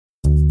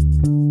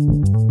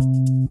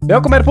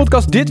Welkom bij de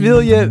podcast Dit Wil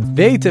Je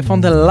Weten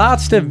van de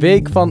laatste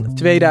week van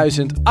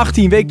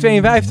 2018, week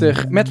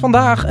 52. Met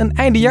vandaag een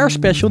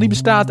eindejaarsspecial die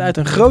bestaat uit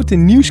een grote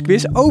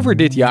nieuwsquiz over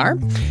dit jaar.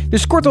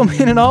 Dus kortom,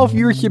 in een half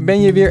uurtje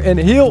ben je weer een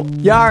heel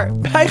jaar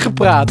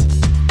bijgepraat.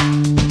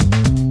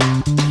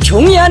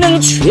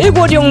 종이하는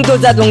최고령도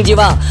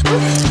자동지와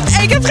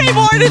Ik heb geen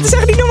woorden, dit is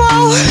echt niet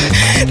normaal.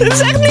 Dit is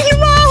echt niet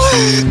normaal.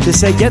 To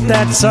say, get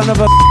that son of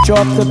a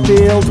off the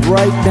field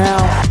right now.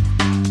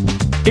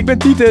 Ik ben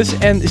Titus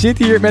en zit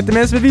hier met de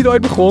mensen met wie het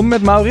ooit begon.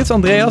 Met Maurits,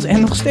 Andreas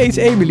en nog steeds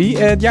Emily.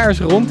 Het jaar is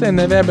rond en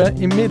we hebben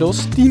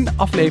inmiddels 10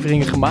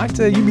 afleveringen gemaakt.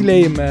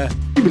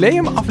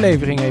 Jubileum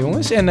afleveringen,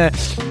 jongens. En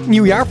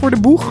nieuw jaar voor de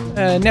boeg.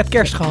 Net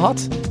kerst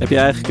gehad. Heb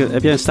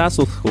jij een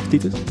staatsloot gekocht,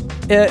 Titus?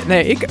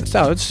 Nee,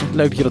 het is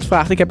leuk dat je dat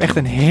vraagt. Ik heb echt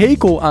een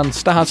hekel aan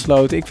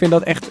staatsloten. Ik vind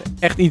dat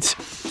echt iets...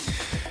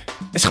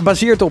 Het is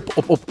gebaseerd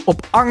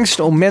op angst,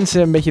 om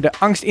mensen een beetje de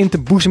angst in te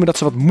boezemen dat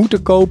ze wat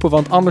moeten kopen,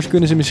 want anders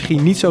kunnen ze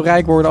misschien niet zo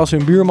rijk worden als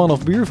hun buurman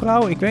of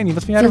buurvrouw. Ik weet niet,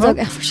 wat vind jij ervan? Ik vind het ook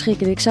echt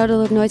verschrikkelijk. Ik zou dat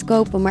ook nooit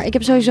kopen, maar ik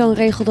heb sowieso een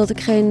regel dat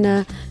ik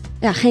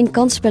geen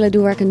kansspellen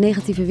doe waar ik een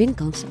negatieve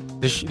winkans heb.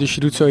 Dus je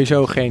doet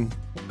sowieso geen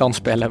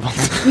kansspellen?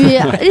 Want...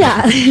 Ja,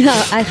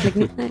 eigenlijk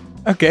niet, nee.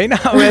 Oké,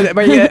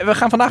 maar we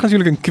gaan vandaag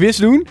natuurlijk een quiz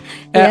doen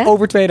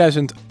over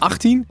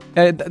 2018.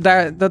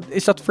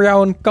 Is dat voor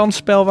jou een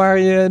kansspel waar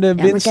je de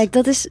winst... Maar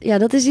kijk,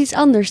 dat is iets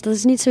anders. Dat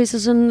is niet zoiets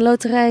als een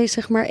loterij,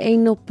 zeg maar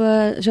 1 op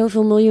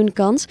zoveel miljoen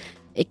kans.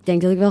 Ik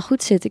denk dat ik wel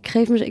goed zit.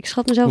 Ik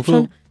schat mezelf op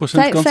zo'n 75%.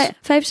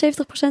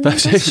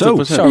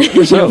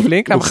 Zo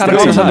flink. Nou, we gaan er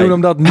alles aan doen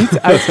om dat niet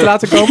uit te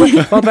laten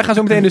komen. Want wij gaan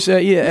zo meteen dus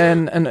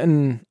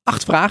een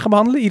 8 vragen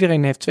behandelen.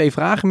 Iedereen heeft 2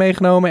 vragen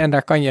meegenomen. En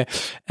daar kan je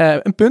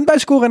een punt bij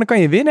scoren en dan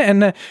kan je winnen.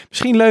 En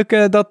misschien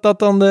leuk dat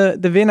dan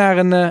de winnaar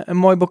een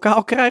mooi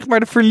bokaal krijgt. Maar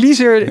de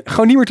verliezer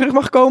gewoon niet meer terug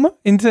mag komen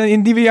in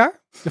het nieuwe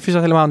jaar. Of is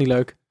dat helemaal niet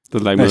leuk?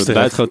 Dat lijkt me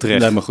buitengewoon terecht.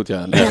 Lijkt me goed,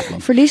 ja.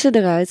 Verliezen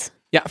eruit.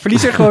 Ja,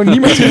 verlies er gewoon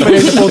niet meer terug bij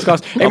deze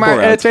podcast.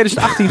 Maar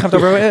 2018 gaat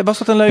het over. Was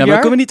dat een leuk jaar? Maar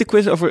kunnen we niet de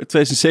quiz over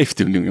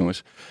 2017 doen,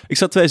 jongens? Ik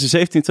zat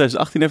 2017 en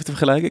 2018 even te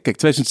vergelijken. Kijk,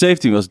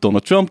 2017 was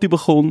Donald Trump die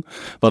begon.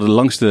 We hadden de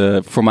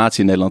langste formatie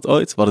in Nederland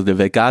ooit. We hadden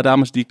de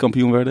WK-dames die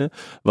kampioen werden.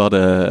 We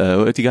hadden,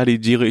 hoe heet die guy die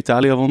Giro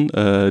Italia won?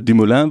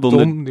 Dumoulin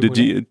won.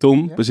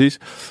 Tom, ja. Precies.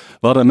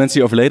 We hadden mensen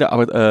die overleden.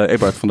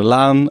 Eberhard van der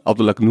Laan,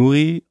 Abdelak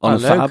Nouri, Anne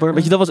Faber.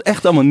 Weet je, dat was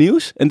echt allemaal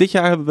nieuws. En dit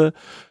jaar hebben we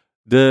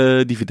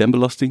de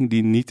dividendbelasting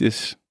die niet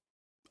is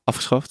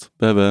afgeschaft.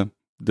 We hebben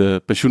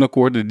de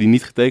pensioenakkoorden die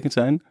niet getekend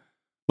zijn.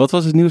 Wat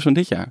was het nieuws van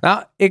dit jaar?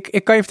 Nou,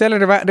 ik kan je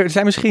vertellen, er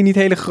zijn misschien niet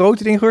hele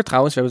grote dingen gebeurd.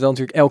 Trouwens, we hebben het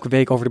dan natuurlijk elke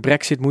week over de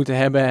Brexit moeten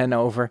hebben en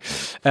over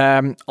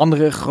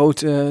andere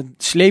grote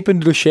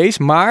slepende dossiers.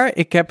 Maar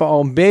ik heb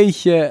al een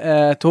beetje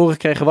te horen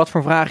gekregen wat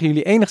voor vragen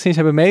jullie enigszins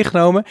hebben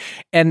meegenomen.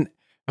 En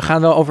we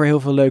gaan wel over heel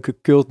veel leuke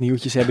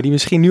cultnieuwtjes hebben die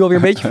misschien nu alweer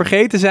een beetje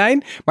vergeten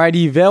zijn, maar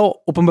die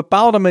wel op een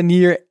bepaalde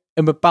manier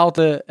een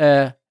bepaalde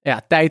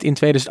tijd in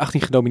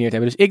 2018 gedomineerd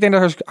hebben. Dus ik denk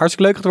dat het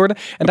hartstikke leuk gaat worden.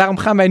 En daarom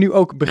gaan wij nu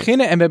ook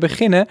beginnen. En we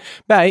beginnen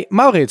bij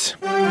Maurits.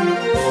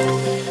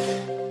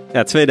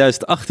 Ja,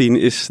 2018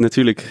 is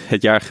natuurlijk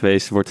het jaar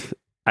geweest. Wordt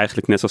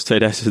eigenlijk net als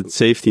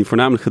 2017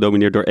 voornamelijk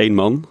gedomineerd door 1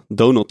 man.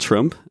 Donald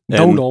Trump.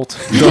 Donald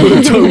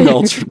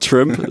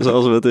Trump,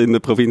 zoals we het in de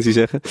provincie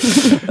zeggen.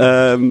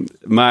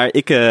 Maar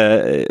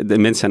de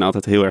mensen zijn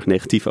altijd heel erg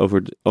negatief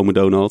over ome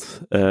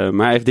Donald. Maar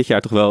hij heeft dit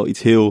jaar toch wel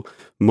iets heel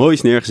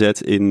moois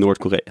neergezet in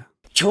Noord-Korea.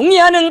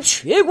 종이하는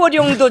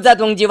최고령도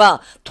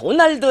자동지와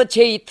도널드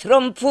J.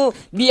 트럼프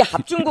미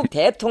합중국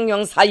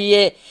대통령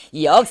사이의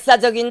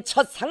역사적인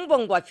첫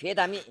상봉과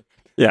회담이.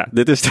 Ja,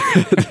 dit is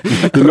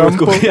de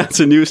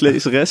Noord-Koreaanse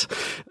nieuwslezeres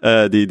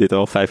die dit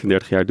al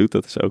 35 jaar doet.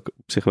 Dat is ook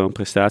op zich wel een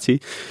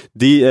prestatie.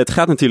 Het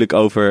gaat natuurlijk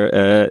over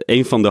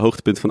een van de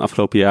hoogtepunten van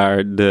afgelopen jaar.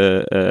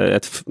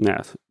 Het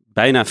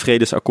bijna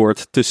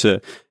vredesakkoord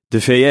tussen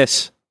de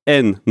VS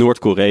en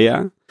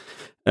Noord-Korea.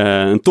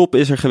 Een top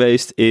is er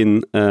geweest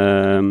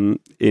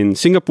in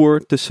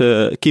Singapore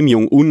tussen Kim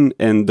Jong-un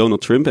en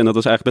Donald Trump. En dat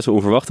was eigenlijk best wel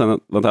onverwacht.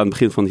 Want aan het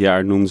begin van het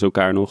jaar noemden ze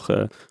elkaar nog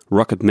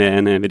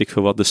Rocketman en weet ik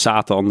veel wat, de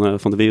Satan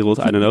van de wereld.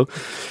 I don't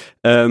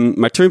know.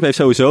 Maar Trump heeft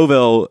sowieso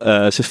wel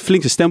zijn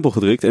flinke stempel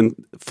gedrukt. En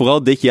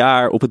vooral dit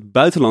jaar op het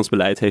buitenlands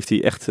beleid heeft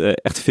hij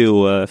echt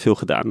veel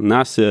gedaan.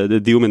 Naast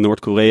de deal met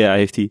Noord-Korea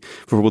heeft hij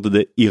bijvoorbeeld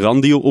de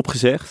Iran-deal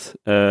opgezegd.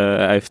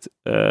 Hij heeft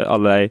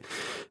allerlei...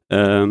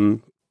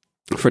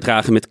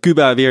 verdragen met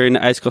Cuba weer in de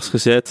ijskast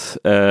gezet.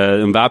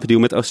 Een wapendeal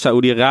met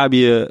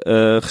Saoedi-Arabië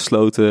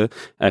gesloten. Hij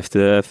heeft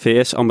de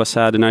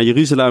VS-ambassade naar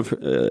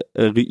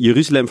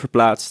Jeruzalem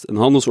verplaatst. Een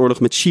handelsoorlog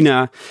met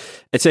China,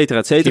 et cetera,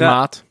 et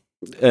cetera.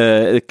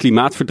 Het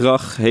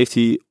klimaatverdrag heeft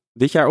hij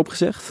dit jaar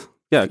opgezegd.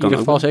 Ja, in ieder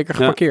geval zeker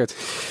geparkeerd.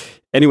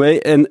 Ja. Anyway,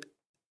 en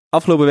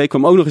afgelopen week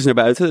kwam ook nog eens naar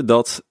buiten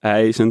dat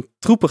hij zijn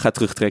troepen gaat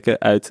terugtrekken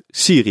uit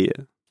Syrië.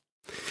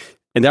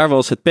 En daar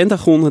was het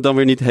Pentagon het dan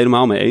weer niet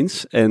helemaal mee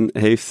eens. En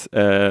heeft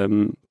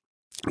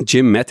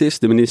Jim Mattis,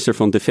 de minister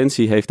van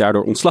Defensie, heeft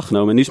daardoor ontslag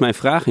genomen. En nu is mijn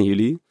vraag aan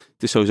jullie.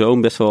 Het is sowieso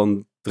best wel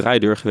een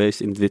draaideur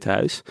geweest in het Witte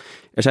Huis.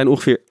 Er zijn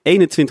ongeveer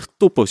 21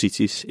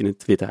 topposities in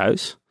het Witte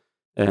Huis.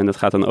 En dat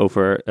gaat dan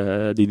over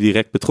die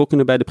direct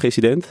betrokkenen bij de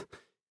president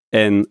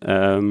en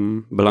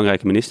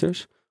belangrijke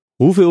ministers.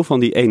 Hoeveel van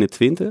die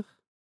 21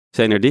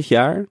 zijn er dit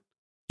jaar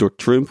door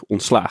Trump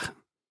ontslagen?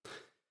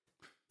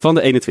 Van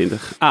de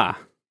 21. A,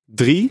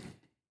 3,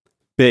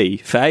 B,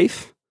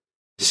 5,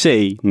 C,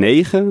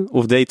 9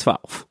 of D,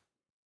 12?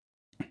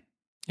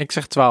 Ik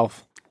zeg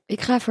 12.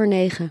 Ik ga voor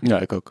 9. Ja,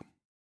 ik ook.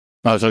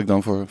 Nou, zal ik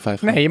dan voor 5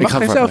 gaan? Nee, je mag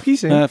geen zelf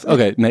kiezen.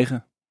 Oké,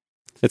 9.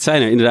 Het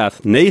zijn er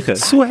inderdaad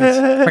 9.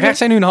 Maar krijgt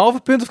zij nu een halve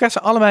punt of krijgt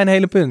ze allebei een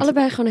hele punt?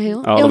 Allebei gewoon een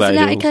heel. Allebei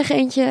heel. Ik krijg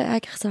eentje, hij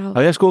krijgt een half.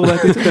 Hou jij scoren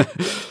bij Pieter?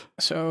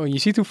 Zo, je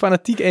ziet hoe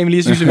fanatiek Emily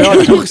is, dus ze wel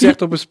heeft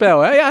toegezegd op een spel.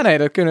 Hè? Ja, nee,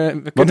 dat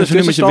kunnen we. Wat is er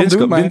nu met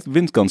je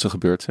windkansen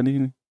gebeurd?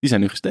 Die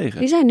zijn nu gestegen.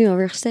 Die zijn nu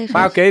alweer gestegen.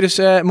 Maar oké, dus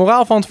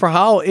moraal van het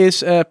verhaal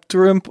is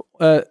Trump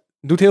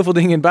doet heel veel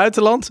dingen in het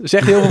buitenland,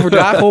 zegt heel veel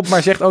verdragen op,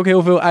 maar zegt ook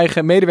heel veel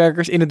eigen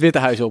medewerkers in het Witte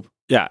Huis op.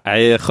 Ja,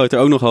 hij gooit er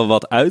ook nog wel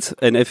wat uit.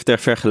 En even ter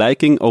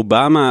vergelijking,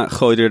 Obama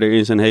gooide er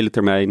in zijn hele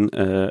termijn,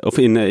 of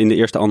in de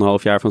eerste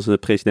 1,5 jaar van zijn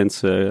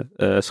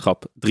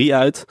presidentschap 3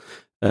 uit.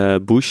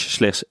 Bush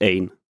slechts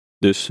 1.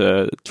 Dus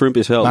Trump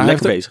is wel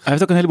lekker bezig. Hij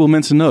heeft ook een heleboel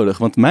mensen nodig.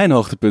 Want mijn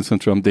hoogtepunt van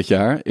Trump dit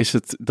jaar is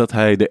het dat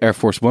hij de Air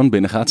Force One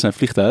binnengaat, zijn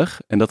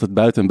vliegtuig. En dat het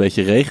buiten een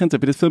beetje regent.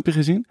 Heb je dit filmpje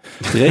gezien?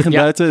 Het regent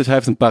buiten, dus hij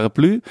heeft een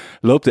paraplu.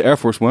 Loopt de Air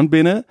Force One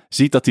binnen.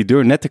 Ziet dat die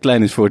deur net te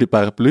klein is voor die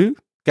paraplu.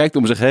 Kijkt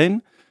om zich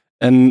heen.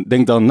 En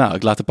denkt dan, nou,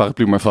 ik laat de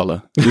paraplu maar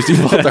vallen. Dus die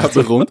valt daar op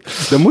de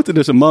grond. Dan moet er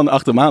dus een man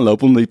achter hem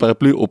aanlopen om die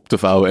paraplu op te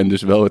vouwen. En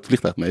dus wel het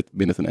vliegtuig mee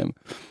binnen te nemen.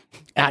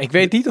 Ja, ik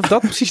weet niet of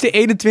dat precies de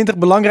 21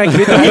 belangrijke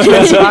Witte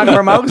Huismensen waren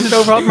waar Maurits het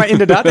over had. Maar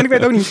inderdaad, en ik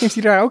weet ook niet, misschien is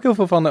hij daar ook heel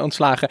veel van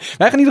ontslagen. Wij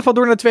gaan in ieder geval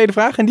door naar de tweede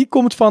vraag en die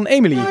komt van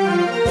Emily.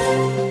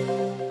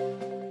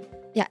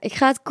 Ja, ik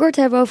ga het kort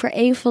hebben over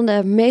een van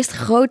de meest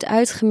groot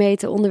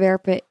uitgemeten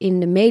onderwerpen in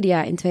de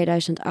media in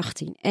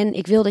 2018. En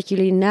ik wil dat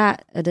jullie na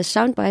de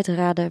soundbite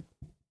raden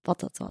wat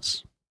dat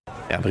was.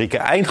 Ja, Marieke,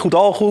 eind goed,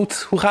 al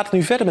goed. Hoe gaat het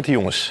nu verder met de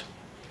jongens?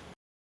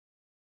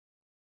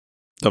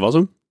 Dat was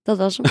hem. Dat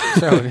was hem.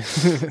 Zo.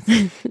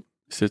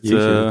 Is het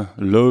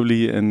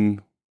Lowly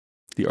en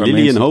die Armeense...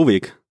 Lily en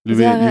Hovik.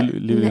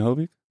 Lily en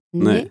Hovik?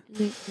 Nee.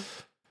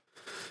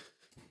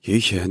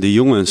 Jeetje, de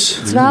jongens.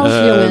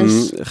 12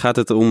 jongens. Gaat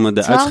het om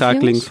de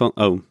uitschakeling jongens? van...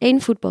 Oh.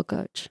 1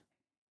 voetbalcoach.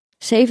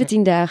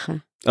 17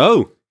 dagen.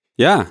 Oh,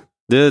 ja.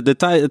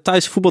 Het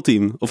Thaise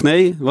voetbalteam. Of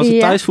nee, was het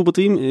Thaise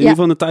voetbalteam? In ieder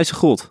geval de Thaise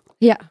god.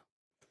 Ja.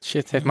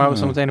 Shit, heeft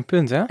Maurits al meteen een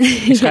punt, hè?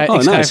 Ik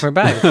schrijf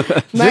erbij.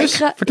 Maar dus,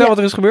 vertel wat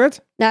er is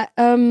gebeurd. Nou,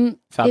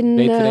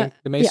 weten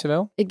de meesten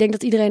wel? Ik denk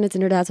dat iedereen het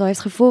inderdaad wel heeft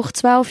gevolgd.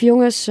 12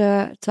 jongens,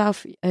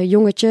 12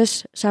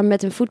 jongetjes, samen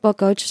met een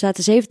voetbalcoach,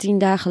 zaten 17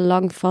 dagen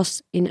lang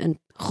vast in een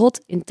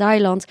grot in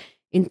Thailand,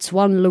 in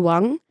Tuan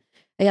Luang.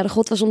 En ja, de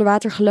grot was onder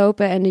water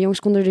gelopen en de jongens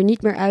konden er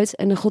niet meer uit.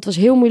 En de grot was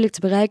heel moeilijk te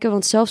bereiken,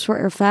 want zelfs voor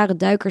ervaren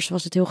duikers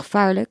was het heel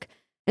gevaarlijk.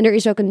 En er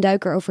is ook een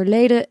duiker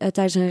overleden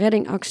tijdens een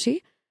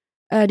reddingactie.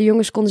 De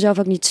jongens konden zelf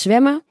ook niet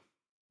zwemmen.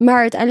 Maar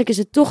uiteindelijk is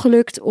het toch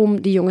gelukt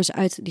om die jongens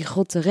uit die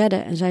grot te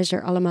redden. En zijn ze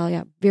er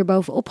allemaal weer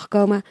bovenop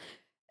gekomen.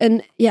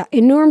 Een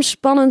enorm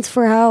spannend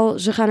verhaal.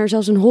 Ze gaan er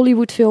zelfs een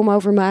Hollywood-film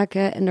over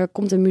maken. En er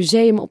komt een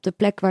museum op de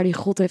plek waar die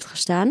grot heeft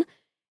gestaan.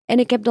 En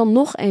ik heb dan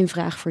nog 1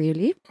 vraag voor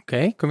jullie. Oké,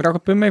 kunnen we daar ook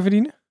een punt mee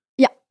verdienen?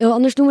 Ja,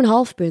 anders doen we een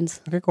half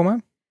punt. Oké, kom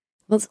maar.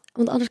 Want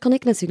anders kan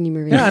ik natuurlijk niet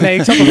meer winnen. Ja, nee,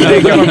 ik zat nog te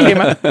denken,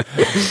 maar prima.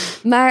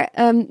 Maar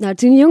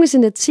toen de jongens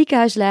in het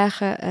ziekenhuis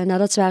lagen,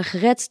 nadat ze waren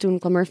gered, toen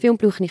kwam er een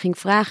filmploeg en die ging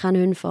vragen aan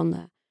hun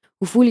van,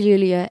 hoe voelen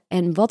jullie je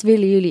en wat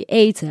willen jullie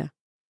eten?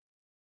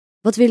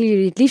 Wat willen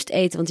jullie het liefst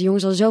eten? Want de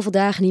jongens hadden zoveel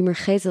dagen niet meer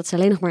gegeten dat ze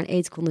alleen nog maar aan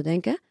eten konden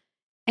denken.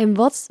 En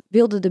wat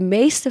wilden de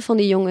meeste van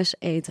die jongens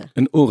eten?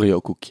 Een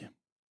Oreo-koekje.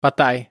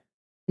 Partij.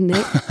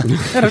 Nee.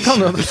 Ja, dat kan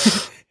wel.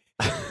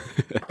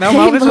 Nou,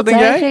 Maurits, wat denk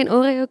jij? Geen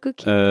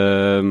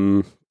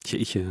Oreo-koekje?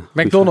 Jeetje.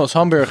 McDonald's,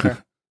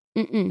 hamburger.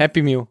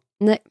 Happy Meal.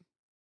 Nee.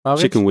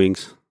 Maurits? Chicken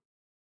wings.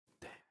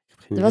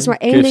 Er was maar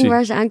 1 ding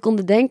waar ze aan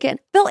konden denken. En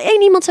wel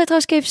 1 iemand zei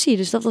trouwens KFC,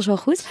 dus dat was wel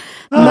goed.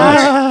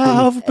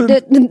 Maar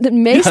de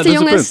meeste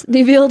jongens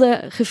die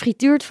wilden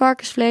gefrituurd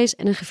varkensvlees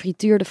en een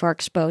gefrituurde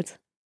varkenspoot.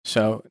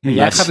 Zo,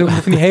 jij gaat doen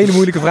van die hele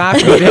moeilijke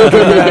vragen.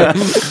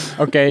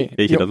 Oké.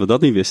 Weet je dat we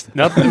dat niet wisten?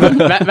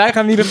 Wij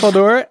gaan in ieder geval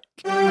door.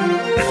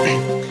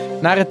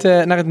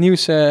 Naar het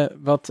nieuws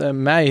wat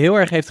mij heel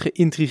erg heeft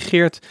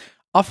geïntrigeerd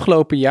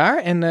afgelopen jaar.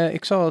 En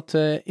ik zal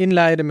het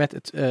inleiden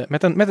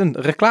met een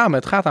reclame.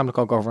 Het gaat namelijk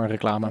ook over een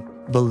reclame.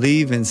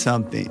 Believe in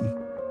something,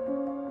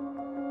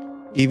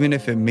 even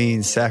if it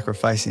means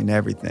sacrificing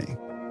everything.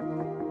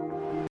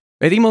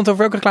 Weet iemand over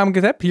welke reclame ik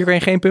het heb? Hier kan je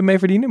geen punt mee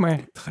verdienen, maar...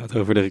 Het gaat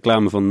over de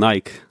reclame van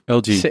Nike.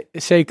 LG.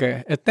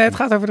 Zeker. Het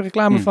gaat over de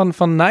reclame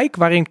van Nike,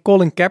 waarin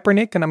Colin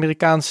Kaepernick, een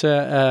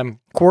Amerikaanse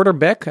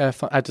quarterback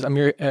uit het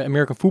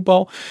American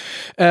football,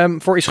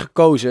 voor is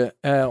gekozen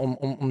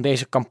om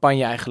deze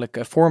campagne eigenlijk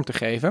vorm te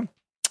geven.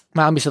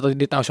 Waarom is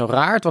dit nou zo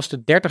raar? Het was de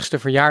 30ste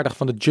verjaardag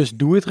van de Just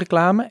Do It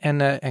reclame.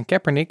 En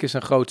Kaepernick is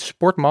een groot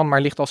sportman,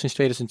 maar ligt al sinds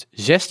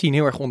 2016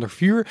 heel erg onder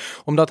vuur.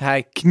 Omdat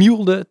hij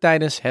knielde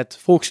tijdens het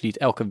volkslied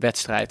elke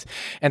wedstrijd.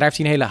 En daar heeft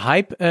hij een hele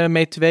hype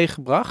mee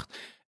teweeggebracht.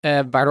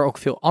 waardoor ook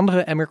veel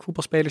andere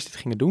Amerika-voetbalspelers dit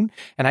gingen doen.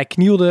 En hij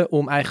knielde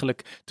om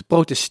eigenlijk te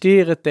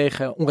protesteren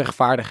tegen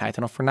onrechtvaardigheid.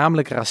 En dan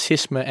voornamelijk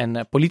racisme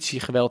en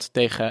politiegeweld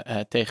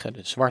tegen de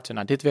zwarten.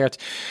 Nou, dit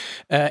werd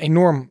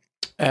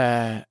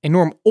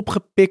enorm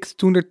opgepikt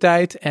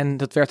toentertijd. En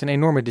dat werd een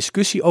enorme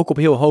discussie, ook op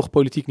heel hoog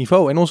politiek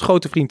niveau. En onze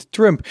grote vriend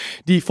Trump,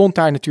 die vond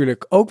daar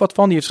natuurlijk ook wat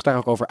van. Die heeft zich daar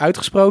ook over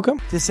uitgesproken.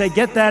 To say,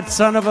 get that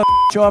son of a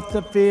off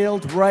the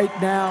field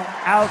right now.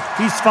 Out.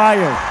 He's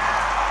fired.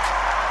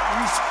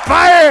 He's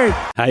fired!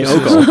 Hij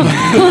ook al.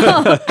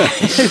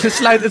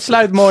 Het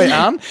sluit mooi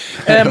aan.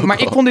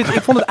 Maar ik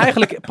vond het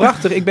eigenlijk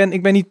prachtig.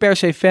 Ik ben niet per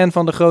se fan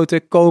van de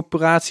grote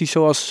coöperaties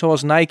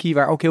zoals Nike,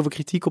 waar ook heel veel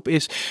kritiek op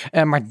is.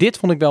 Maar dit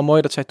vond ik wel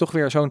mooi, dat zij toch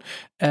weer zo'n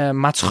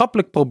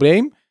maatschappelijk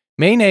probleem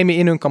meenemen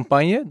in hun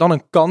campagne. Dan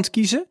een kant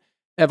kiezen,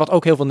 wat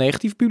ook heel veel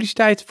negatieve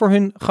publiciteit voor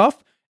hun gaf.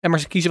 Maar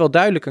ze kiezen wel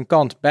duidelijk een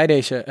kant bij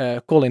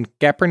deze Colin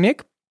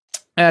Kaepernick.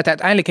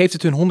 Uiteindelijk heeft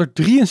het hun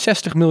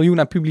 163 miljoen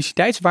aan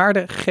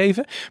publiciteitswaarde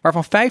gegeven,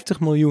 waarvan 50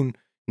 miljoen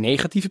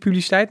negatieve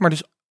publiciteit, maar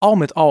dus al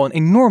met al een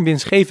enorm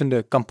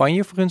winstgevende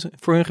campagne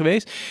voor hun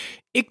geweest.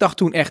 Ik dacht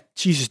toen echt,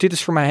 jezus, dit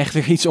is voor mij echt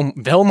weer iets om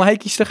wel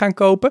Nike's te gaan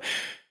kopen.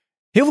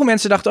 Heel veel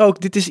mensen dachten ook,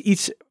 dit is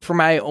iets voor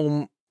mij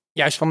om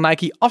juist van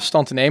Nike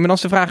afstand te nemen. En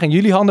als de vraag aan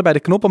jullie handen bij de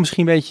knoppen,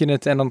 misschien weet je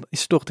het, en dan is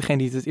het toch degene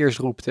die het eerst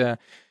roept.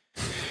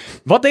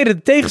 Wat deden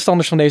de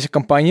tegenstanders van deze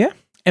campagne?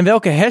 En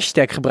welke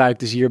hashtag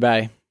gebruikten ze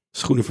hierbij?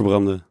 Schoenen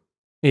verbranden.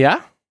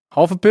 Ja,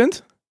 halve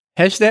punt.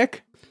 Hashtag.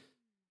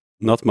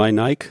 Not my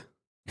Nike.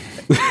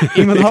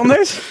 Iemand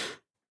anders?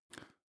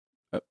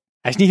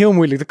 Hij is niet heel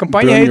moeilijk. De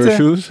campagne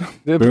heette...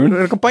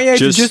 De campagne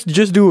heette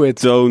Just Do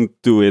It. Don't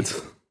do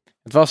it.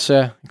 Het was,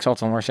 ik zal het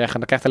dan maar zeggen,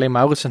 dan krijgt alleen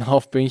Maurits een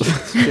half puntje.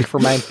 Dat is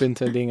voor mijn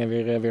punten dingen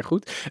weer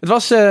goed. Het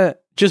was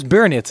Just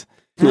Burn It.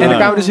 En er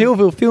kwamen dus heel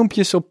veel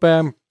filmpjes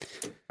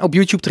op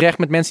YouTube terecht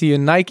met mensen die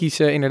hun Nike's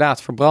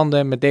inderdaad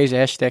verbranden met deze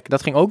hashtag.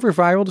 Dat ging ook weer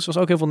viral, dus er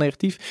was ook heel veel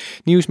negatief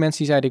nieuws. Mensen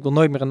die zeiden, ik wil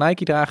nooit meer een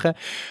Nike dragen.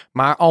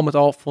 Maar al met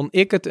al vond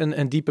ik het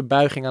een diepe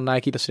buiging aan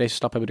Nike dat ze deze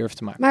stap hebben durven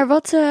te maken. Maar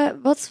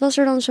wat was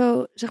er dan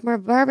zo, zeg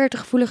maar, waar werd de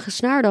gevoelige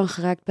snaar dan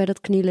geraakt bij dat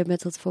knielen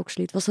met dat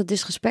volkslied? Was dat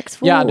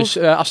disrespectvol? Ja, dus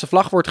als de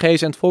vlag wordt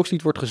gehezen en het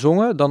volkslied wordt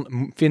gezongen,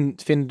 dan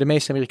vinden de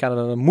meeste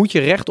Amerikanen, dan moet je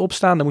rechtop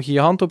staan, dan moet je je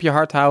hand op je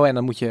hart houden en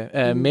dan moet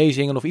je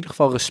meezingen of in ieder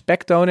geval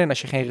respect tonen. En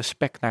als je geen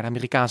respect naar de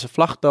Amerikaanse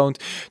vlag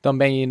toont, dan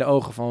ben je in de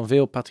ogen van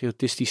veel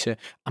patriotistische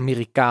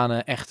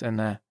Amerikanen echt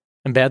een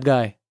bad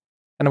guy. En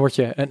dan word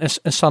je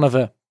een son of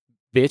a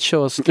bitch,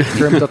 zoals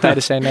Trump dat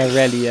tijdens zijn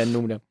rally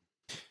noemde.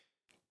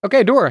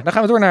 Oké, door. Dan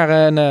gaan we door naar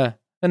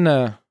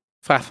een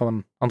vraag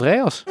van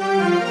Andreas.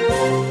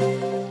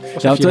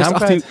 Ja,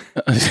 2018...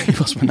 Ik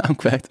was mijn naam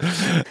kwijt.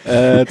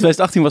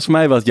 2018 was voor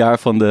mij wel het jaar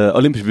van de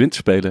Olympische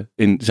Winterspelen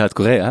in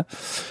Zuid-Korea.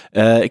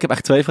 Ik heb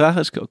eigenlijk 2 vragen,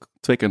 dus ik kan ook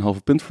 2 keer een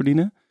halve punt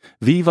verdienen.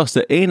 Wie was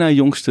de ene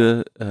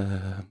jongste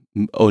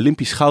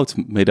Olympisch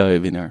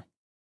goudmedaillewinnaar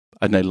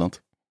uit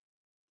Nederland?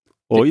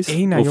 Ooit? De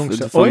ene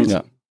jongste ooit?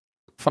 Ja.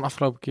 Van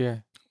afgelopen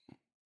keer.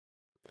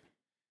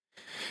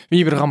 Wie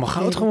hebben er allemaal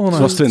goud gewonnen?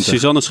 Zoals 20.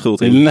 Suzanne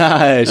Schulting.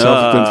 Nee,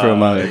 zelf punt voor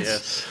Maurits.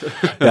 Yes.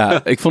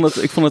 Ja, ik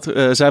vond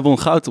het zij won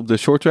goud op de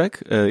shorttrack.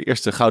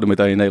 Eerste gouden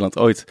medaille in Nederland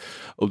ooit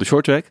op de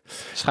shorttrack.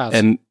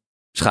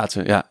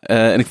 Schaatsen, ja.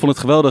 En ik vond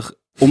het geweldig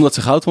omdat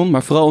ze goud won,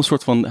 maar vooral een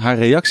soort van haar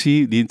reactie,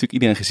 die natuurlijk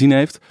iedereen gezien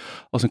heeft,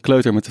 als een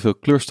kleuter met te veel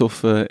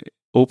kleurstof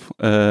op.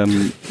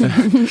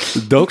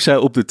 Dook zij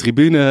op de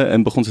tribune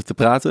en begon ze te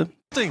praten.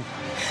 Ik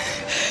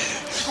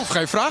hoef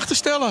geen vraag te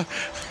stellen.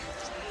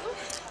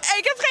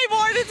 Ik heb geen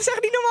woorden, dit is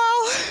echt niet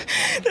normaal.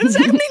 Dit is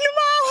echt niet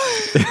normaal.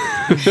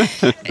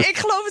 Ik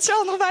geloof het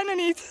zelf nog bijna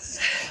niet.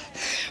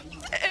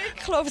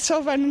 Ik geloof het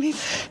zelf bijna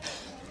niet.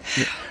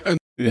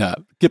 Ja,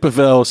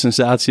 kippenvel,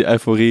 sensatie,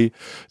 euforie.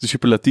 De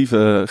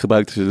superlatieven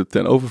gebruikten ze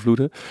ten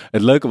overvloede.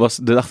 Het leuke was,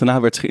 de dag daarna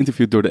werd ze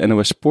geïnterviewd door de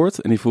NOS Sport.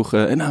 En die vroeg,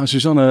 nou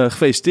Suzanne,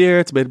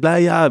 gefeliciteerd. Ben je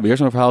blij? Ja, weer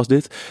zo'n verhaal als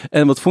dit.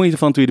 En wat vond je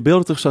ervan toen je de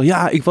beelden terugzag?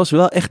 Ja, ik was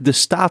wel echt de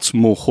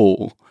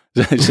staatsmogol,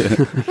 zei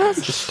ze. Wat?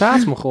 De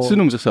staatsmogol? Ze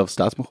noemen zichzelf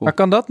staatsmogol. Maar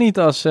kan dat niet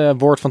als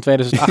woord van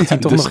 2018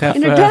 toch nog even...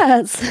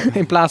 Inderdaad.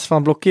 In plaats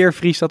van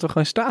blokkeervries dat we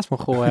gewoon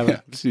staatsmogol hebben.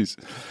 Ja, precies.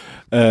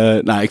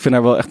 Nou, ik vind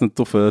haar wel echt een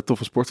toffe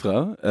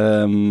sportvrouw.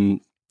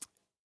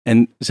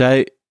 En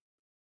zij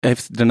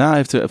daarna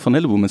heeft ze van een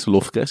heleboel mensen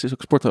lof gekregen. Ze is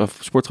ook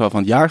sportvrouw van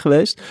het jaar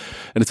geweest.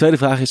 En de tweede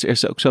vraag is, er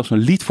is ook zelfs een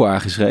lied voor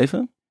haar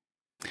geschreven.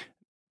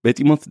 Weet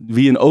iemand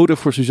wie een ode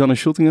voor Suzanne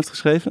Schulting heeft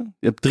geschreven?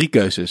 Je hebt 3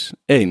 keuzes.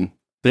 1,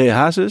 Drea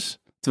Hazes.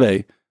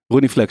 2,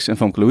 Ronnie Flex en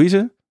Famke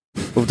Louise.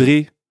 Of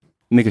 3,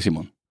 Nick en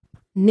Simon.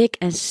 Nick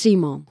en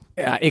Simon.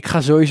 Ja, ik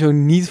ga sowieso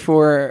niet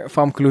voor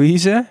Famke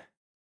Louise.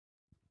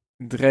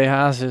 Drea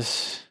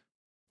Hazes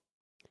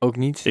ook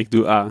niet. Ik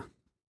doe A.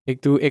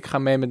 Ik ga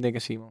mee met Nick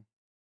en Simon.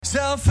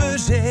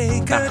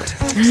 Zelfverzekerd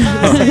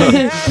staat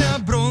de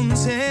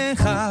brons en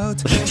goud.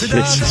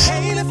 Zodat de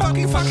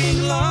hele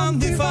fucking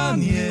land die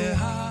van je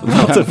houdt.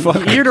 What the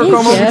fuck? Hierdoor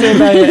kwam ook meteen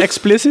bij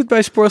Explicit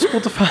bij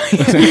Spotify.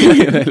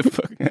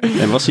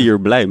 En was ze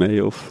hier blij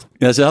mee? Of?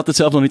 Ja, ze had het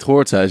zelf nog niet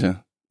gehoord, zei ze.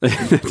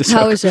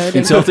 Houden zo. In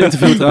hetzelfde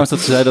interview trouwens dat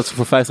ze zei dat ze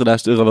voor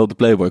 €50.000 wel de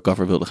Playboy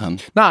cover wilde gaan.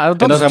 Nou,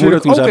 dat is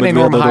natuurlijk ook een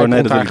enorme hype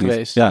rond haar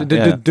geweest.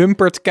 De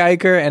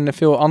Dumpert-kijker en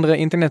veel andere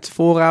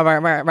internetfora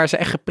waar ze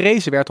echt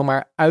geprezen werd om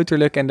haar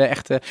uiterlijk en de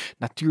echte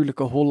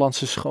natuurlijke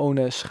Hollandse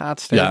schone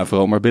schaatster. Ja,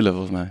 vooral maar billen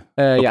volgens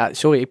mij. Ja,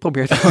 sorry, ik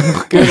probeer het gewoon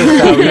nog keurig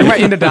te houden. Maar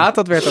inderdaad,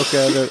 dat werd ook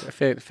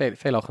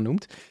veel al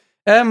genoemd.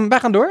 Wij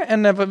gaan door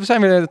en we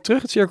zijn weer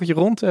terug, het cirkeltje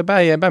rond,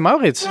 bij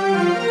Maurits.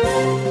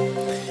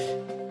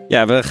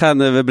 Ja,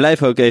 we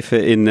blijven ook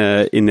even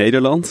in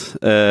Nederland.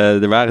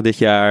 Er waren dit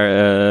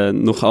jaar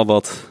nogal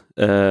wat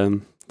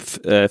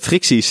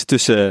fricties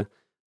tussen,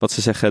 wat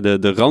ze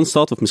zeggen, de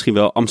Randstad, of misschien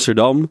wel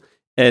Amsterdam,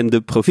 en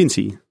de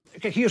provincie.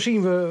 Kijk, hier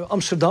zien we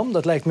Amsterdam,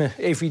 dat lijkt me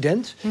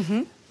evident.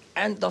 Mm-hmm.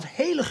 En dat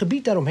hele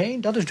gebied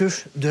daaromheen, dat is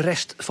dus de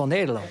rest van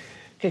Nederland.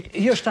 Kijk,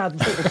 hier staat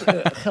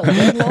bijvoorbeeld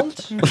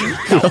Gelderland.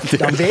 Nou,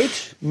 dan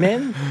weet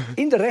men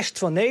in de rest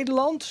van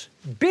Nederland,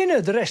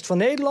 binnen de rest van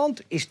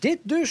Nederland, is dit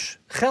dus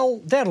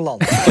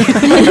Gelderland.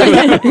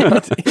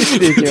 Wat is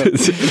dit, joh?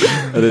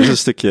 Er is een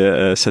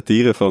stukje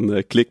satire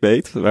van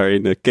Clickbait,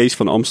 waarin Kees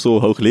van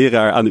Amstel,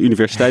 hoogleraar aan de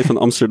Universiteit van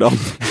Amsterdam,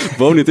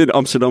 wonend in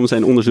Amsterdam,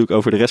 zijn onderzoek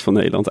over de rest van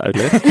Nederland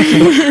uitlegt.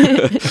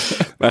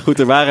 Maar goed,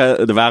 er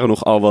waren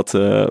nogal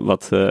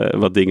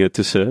wat dingen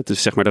tussen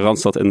zeg maar de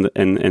Randstad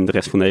en de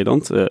rest van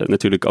Nederland.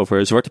 Natuurlijk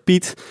over Zwarte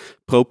Piet,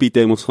 pro-Piet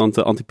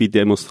demonstranten, anti-Piet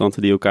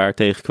demonstranten die elkaar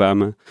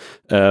tegenkwamen.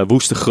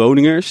 Woeste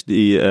Groningers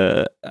die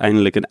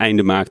eindelijk een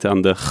einde maakten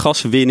aan de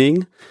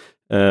gaswinning.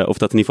 Of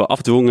dat in ieder geval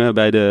afdwongen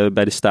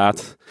bij de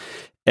staat.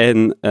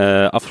 En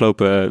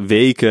afgelopen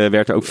weken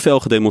werd er ook fel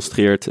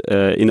gedemonstreerd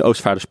in de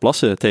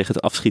Oostvaardersplassen tegen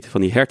het afschieten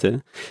van die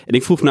herten. En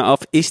ik vroeg me af,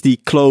 is die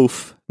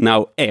kloof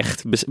nou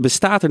echt?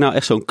 Bestaat er nou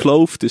echt zo'n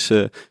kloof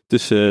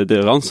tussen de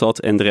Randstad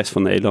en de rest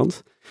van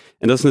Nederland?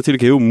 En dat is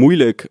natuurlijk heel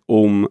moeilijk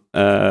om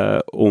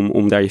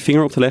daar je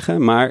vinger op te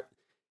leggen. Maar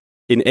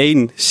in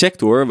één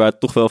sector, waar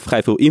toch wel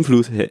vrij veel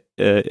invloed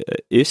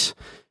is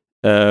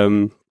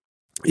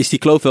die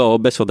kloof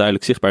wel best wel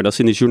duidelijk zichtbaar. Dat is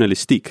in de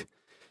journalistiek.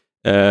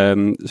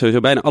 Sowieso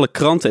bijna alle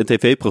kranten en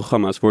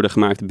tv-programma's worden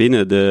gemaakt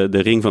binnen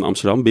de ring van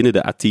Amsterdam, binnen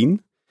de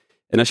A10.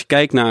 En als je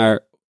kijkt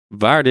naar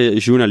waar de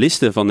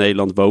journalisten van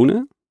Nederland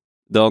wonen,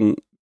 dan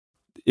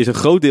is een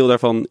groot deel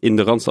daarvan in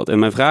de Randstad. En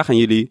mijn vraag aan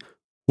jullie,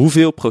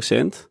 hoeveel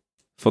procent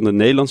van de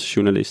Nederlandse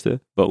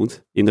journalisten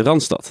woont in de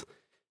Randstad?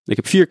 Ik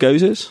heb 4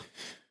 keuzes.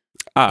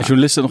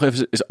 Journalisten nog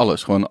even, is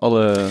alles. Gewoon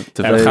alle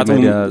tv, het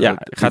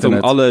gaat om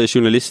alle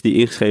journalisten die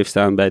ingeschreven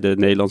staan bij de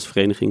Nederlandse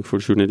Vereniging voor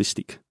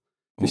Journalistiek.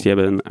 Dus die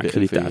hebben een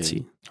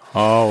accreditatie.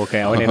 Oh,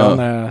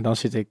 oké. Dan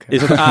zit ik...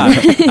 Is dat A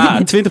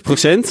 20%,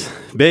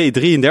 B 33%,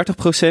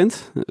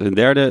 een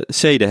derde,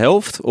 C de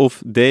helft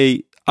of D 68%?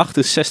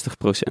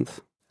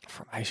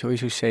 Voor mij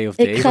sowieso C of D.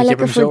 Ik ga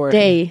lekker voor D.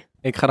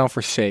 Ik ga dan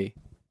voor C. Ik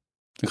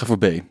ga voor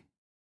B.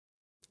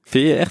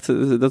 Vind je echt,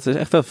 dat is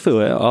echt wel veel,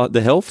 hè? De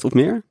helft of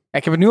meer?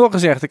 Ik heb het nu al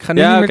gezegd, ik ga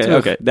nu niet meer terug.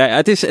 Okay. Nee,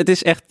 het is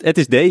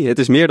D. Het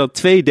is meer dan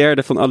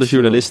 2/3 van alle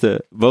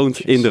journalisten woont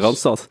in de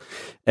Randstad.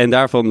 En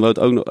daarvan woont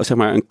ook nog, zeg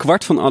maar,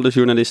 1/4 van alle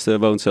journalisten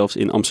woont zelfs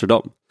in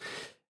Amsterdam.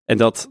 En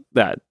dat...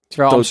 Ja,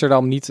 terwijl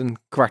Amsterdam niet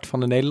 1/4 van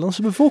de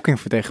Nederlandse bevolking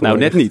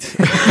vertegenwoordigt. Nou, net niet.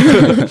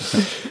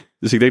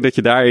 Dus ik denk dat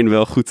je daarin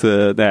wel goed...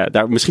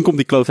 misschien komt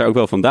die kloof daar ook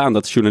wel vandaan.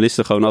 Dat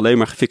journalisten gewoon alleen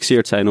maar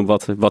gefixeerd zijn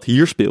op wat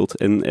hier speelt.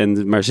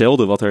 En maar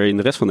zelden wat er in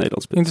de rest van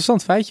Nederland speelt.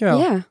 Interessant feitje wel.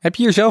 Ja. Heb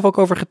je hier zelf ook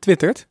over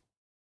getwitterd?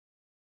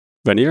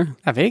 Wanneer?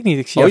 Ja, weet ik niet.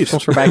 Ik zie je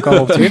soms voorbij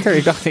komen op Twitter.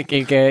 Ik dacht, ik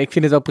vind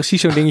het wel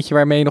precies zo'n dingetje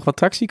waarmee je nog wat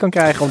tractie kan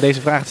krijgen om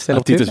deze vraag te stellen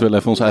op Twitter. Titus wil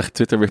even onze eigen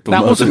Twitter weer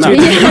promoten. Nou,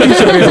 onze Twitter niet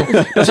zo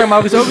wil. Daar zou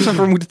Maurits ook eens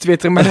voor moeten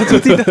twitteren, maar dat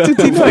doet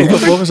hij nooit. Hoeveel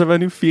volgers hebben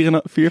wij nu?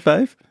 4,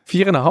 5?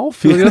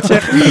 4,5? Wil je dat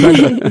zeggen?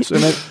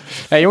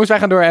 Ja, jongens, wij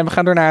gaan door en we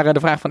gaan door naar de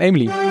vraag van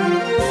Emily.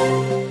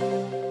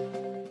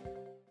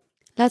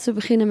 Laten we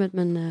beginnen met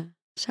mijn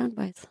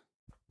soundbite.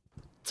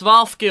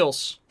 12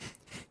 kills.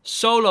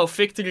 Solo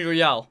Victory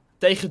Royale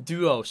tegen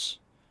duo's.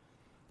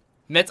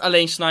 Met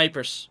alleen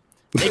snipers.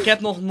 Ik heb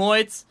nog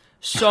nooit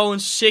zo'n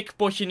sick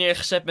potje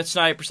neergezet met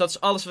snipers. Dat is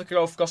alles wat ik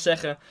erover kan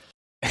zeggen.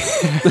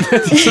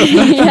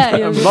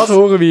 Wat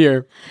horen we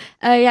hier?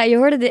 Je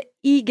hoorde de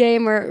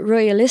e-gamer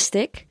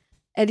Royalistic.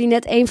 Die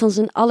net een van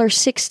zijn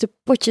allersickste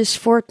potjes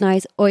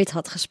Fortnite ooit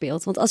had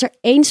gespeeld. Want als er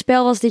één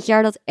spel was dit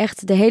jaar dat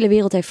echt de hele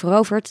wereld heeft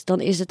veroverd,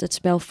 dan is het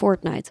spel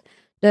Fortnite.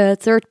 De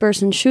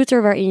third-person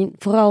shooter waarin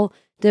vooral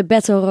de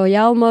Battle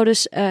Royale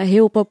modus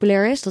heel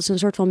populair is. Dat is een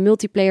soort van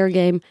multiplayer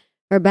game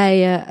waarbij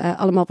je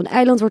allemaal op een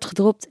eiland wordt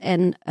gedropt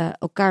en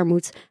elkaar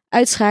moet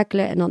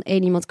uitschakelen en dan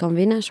 1 iemand kan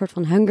winnen. Een soort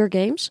van Hunger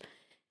Games.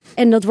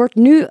 En dat wordt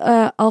nu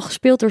al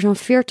gespeeld door zo'n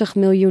 40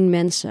 miljoen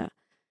mensen.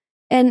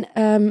 En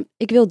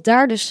ik wil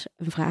daar dus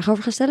een vraag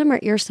over gaan stellen. Maar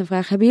eerst een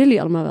vraag. Hebben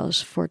jullie allemaal wel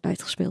eens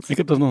Fortnite gespeeld? Ik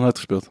heb dat nog nooit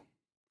gespeeld.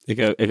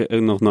 Ik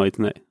nog nooit,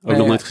 nee. Ook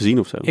nog nooit gezien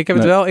of zo. Ik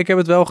heb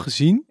het wel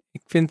gezien.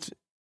 Ik vind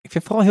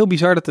vooral heel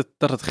bizar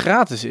dat het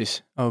gratis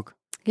is ook.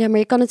 Ja, maar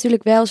je kan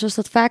natuurlijk wel, zoals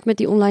dat vaak met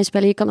die online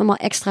spellen, je kan allemaal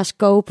extra's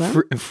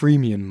kopen. Een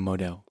freemium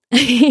model.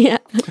 Ja.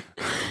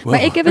 Wow.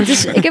 Maar ik heb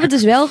het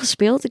dus wel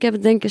gespeeld. Ik heb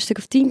het denk ik een stuk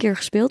of 10 keer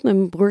gespeeld met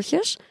mijn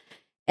broertjes.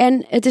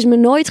 En het is me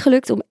nooit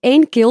gelukt om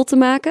 1 kill te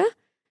maken.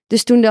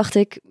 Dus toen dacht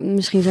ik,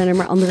 misschien zijn er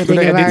maar andere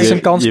dingen waar... Dit is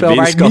een kansspel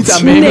waar ik niet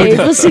aan mee Nee,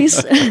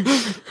 precies.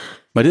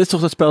 Maar dit is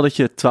toch dat spel dat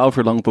je 12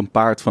 uur lang op een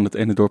paard van het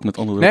ene dorp naar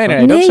het andere dorp...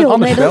 Nee, dat is een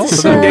ander spel.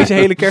 Dat heb ik deze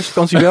hele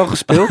kerstvakantie wel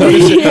gespeeld. Dat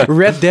is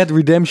Red Dead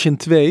Redemption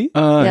 2.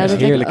 Ja, dat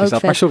heerlijk is dat.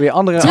 vet. Maar sorry,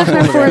 Terug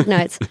naar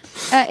Fortnite.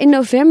 In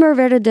november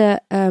werden de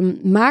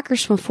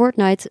makers van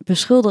Fortnite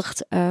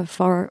beschuldigd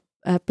voor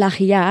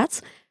plagiaat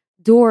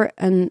door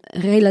een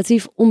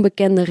relatief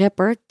onbekende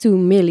rapper, 2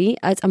 Milli,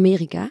 uit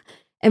Amerika.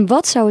 En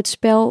wat zou het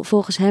spel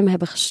volgens hem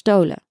hebben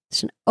gestolen? Het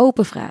is een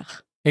open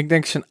vraag. Ik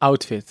denk zijn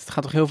outfit. Het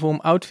gaat toch heel veel om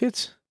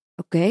outfits?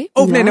 Oké.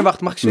 Nee,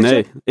 wacht. Mag ik switchen?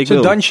 Nee, ik zijn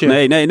wil. dansje.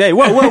 Nee.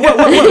 Wow.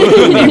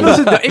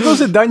 ik wil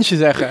zijn dansje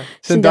zeggen.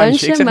 Zijn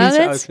dansje. Ik zeg niet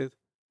zijn outfit.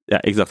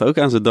 Ja, ik dacht ook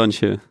aan zijn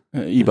dansje.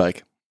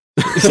 E-bike.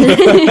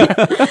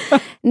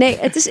 Nee,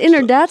 het is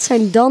inderdaad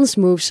zijn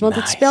dansmoves. Want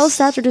het spel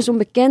staat er dus om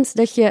bekend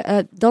dat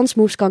je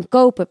dansmoves kan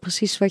kopen.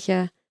 Precies wat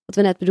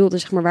we net bedoelden,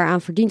 zeg maar,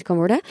 waaraan verdiend kan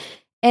worden.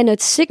 En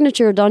het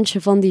signature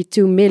dansje van die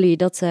 2 Milli,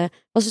 dat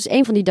was dus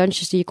een van die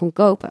dansjes die je kon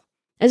kopen.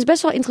 En het is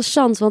best wel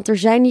interessant, want er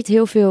zijn niet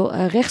heel veel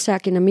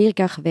rechtszaken in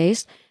Amerika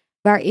geweest,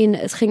 waarin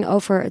het ging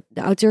over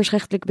de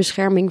auteursrechtelijke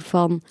bescherming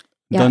van...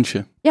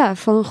 Dansje? Ja,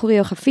 van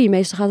choreografie.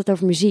 Meestal gaat het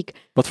over muziek.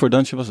 Wat voor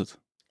dansje was het?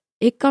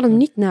 Ik kan hem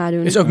niet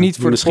nadoen. Is ook niet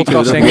voor de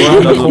podcast, denk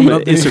ik. Dat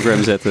op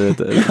Instagram zetten.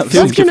 Het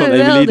filmpje van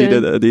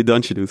Emily die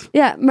dansje doet.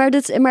 Ja, maar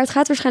het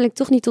gaat waarschijnlijk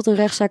toch niet tot een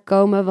rechtszaak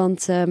komen,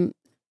 want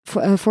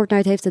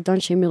Fortnite heeft het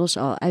dansje inmiddels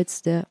al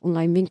uit de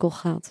online winkel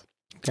gehaald.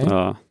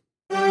 Okay.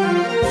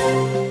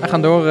 We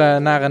gaan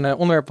door naar een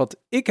onderwerp wat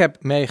ik heb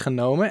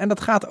meegenomen. En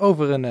dat gaat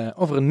over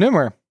een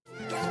nummer.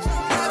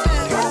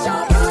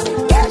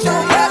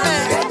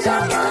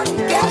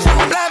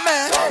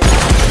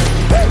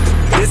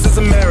 This is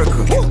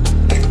America.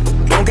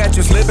 Don't catch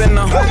you slipping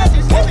now.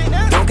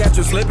 Don't catch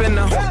you slipping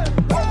now.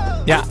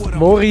 Ja, we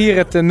horen hier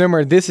het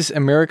nummer This is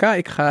America.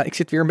 Ik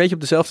zit weer een beetje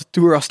op dezelfde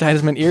tour als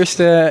tijdens mijn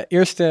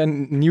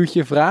eerste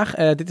nieuwtje vraag.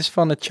 Dit is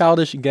van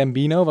Childish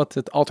Gambino, wat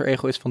het alter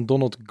ego is van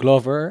Donald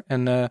Glover.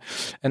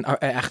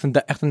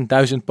 Echt een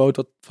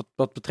duizendpoot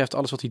wat betreft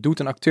alles wat hij doet.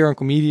 Een acteur, een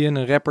comedian,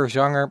 een rapper,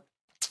 zanger.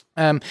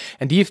 En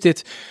die heeft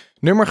dit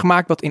nummer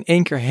gemaakt wat in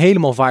 1 keer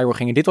helemaal viral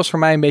ging. En dit was voor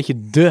mij een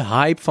beetje de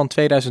hype van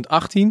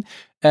 2018.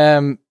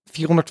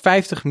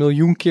 450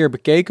 miljoen keer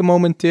bekeken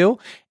momenteel.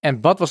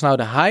 En wat was nou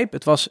de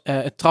hype?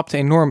 Het trapte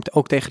enorm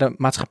ook tegen de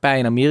maatschappij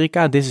in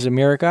Amerika. This is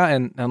America.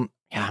 En dan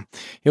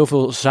heel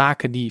veel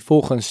zaken die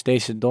volgens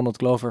deze Donald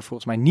Glover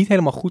volgens mij niet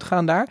helemaal goed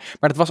gaan daar.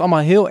 Maar dat was allemaal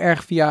heel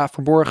erg via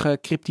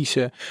verborgen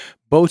cryptische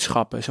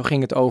boodschappen. Zo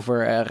ging het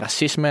over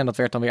racisme en dat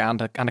werd dan weer aan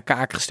de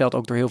kaak gesteld,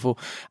 ook door heel veel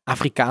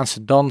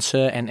Afrikaanse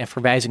dansen en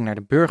verwijzing naar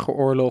de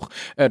burgeroorlog.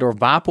 Door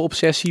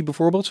wapenobsessie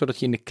bijvoorbeeld, zodat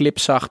je in de clip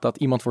zag dat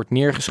iemand wordt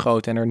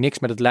neergeschoten en er niks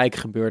met het lijk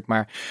gebeurt,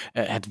 maar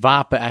het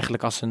wapen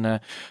eigenlijk als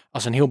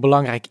een heel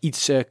belangrijk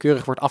iets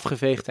keurig wordt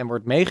afgeveegd en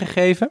wordt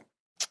meegegeven.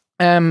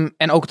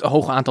 En ook het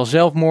hoge aantal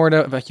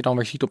zelfmoorden, wat je dan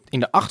weer ziet in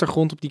de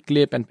achtergrond op die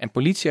clip en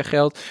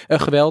politiegeweld.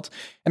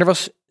 En er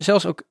was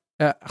zelfs ook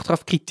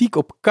achteraf kritiek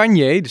op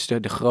Kanye, dus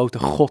de grote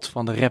god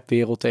van de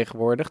rapwereld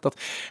tegenwoordig,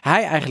 dat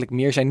hij eigenlijk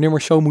meer zijn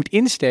nummers zo moet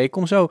insteken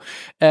om zo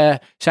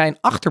zijn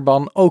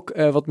achterban ook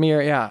wat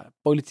meer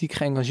politiek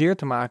geëngageerd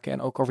te maken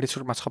en ook over dit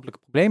soort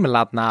maatschappelijke problemen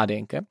laat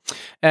nadenken.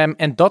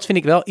 En dat vind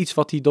ik wel iets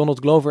wat die Donald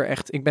Glover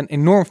echt... Ik ben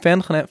enorm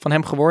fan van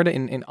hem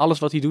geworden in alles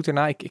wat hij doet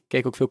daarna. Ik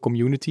keek ook veel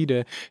Community,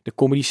 de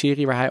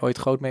comedy-serie waar hij ooit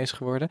groot mee is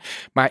geworden.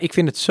 Maar ik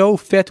vind het zo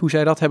vet hoe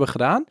zij dat hebben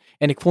gedaan.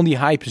 En ik vond die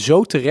hype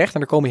zo terecht.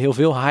 En er komen heel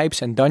veel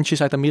hypes en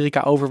dansjes uit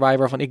Amerika overwaaien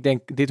waarvan ik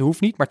denk, dit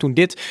hoeft niet. Maar toen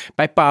dit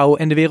bij Pauw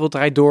en De Wereld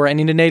Draait Door en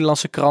in de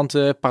Nederlandse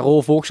kranten,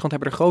 Parool, Volkskrant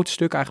hebben er grote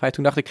stukken aan gewijd.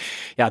 Toen dacht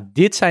ik,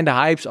 dit zijn de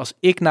hypes. Als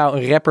ik nou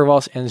een rapper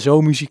was en zo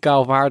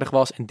muzikaal waardig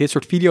was en dit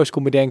soort video's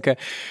kon bedenken,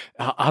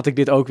 had ik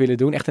dit ook willen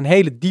doen. Echt een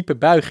hele diepe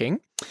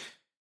buiging.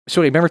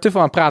 Sorry, ik ben weer te veel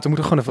aan het praten. We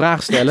moeten gewoon een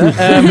vraag stellen.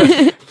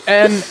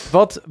 En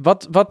wat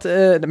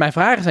mijn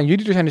vraag is aan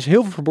jullie. Er zijn dus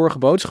heel veel verborgen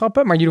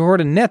boodschappen, maar jullie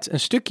hoorden net een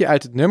stukje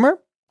uit het nummer.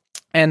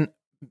 En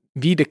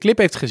wie de clip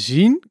heeft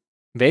gezien,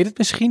 weet het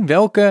misschien.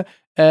 Welke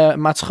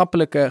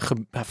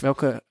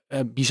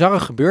bizarre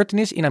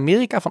gebeurtenis in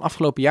Amerika van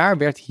afgelopen jaar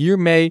werd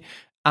hiermee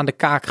aan de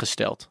kaak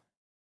gesteld?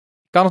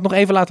 Kan het nog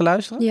even laten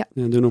luisteren? Ja,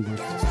 doe nog maar.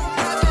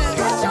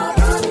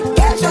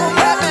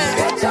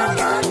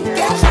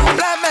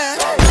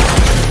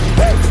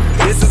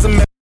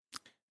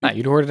 Nou,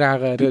 jullie hoorden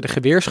daar de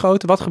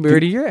geweerschoten. Wat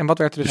gebeurde hier en wat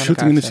werd er dus de aan de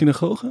kaak shooting in de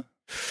synagoge?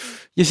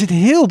 Je zit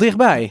heel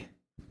dichtbij.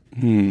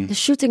 De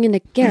shooting in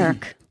de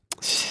kerk.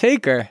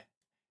 Zeker.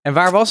 En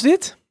waar was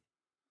dit?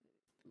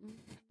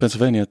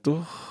 Pennsylvania,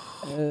 toch?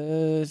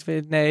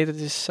 Nee, dat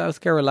is South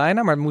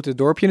Carolina, maar het moet het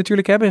dorpje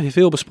natuurlijk hebben.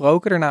 Veel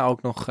besproken. Daarna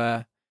ook nog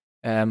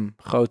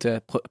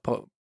grote,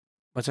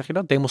 wat zeg je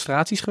dat?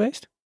 Demonstraties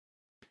geweest.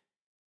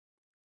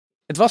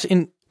 Het was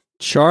in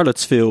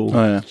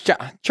Charlottesville.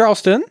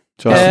 Charleston.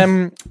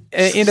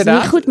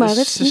 Inderdaad. Niet goed, maar het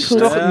is niet goed.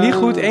 Toch niet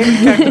goed. Eén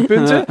krijgt de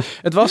punten.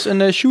 Het was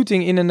een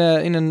shooting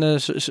in een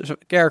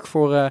kerk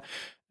voor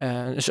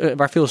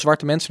waar veel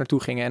zwarte mensen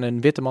naartoe gingen en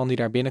een witte man die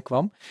daar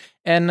binnenkwam.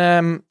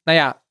 En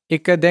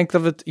ik denk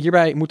dat we het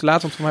hierbij moeten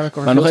laten. Want voor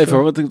mij maar nog even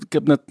hoor, want ik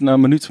heb net na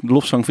een minuut de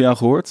lofzang van jou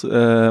gehoord.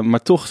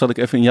 Maar toch zat ik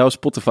even in jouw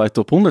Spotify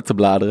top 100 te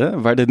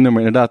bladeren. Waar dit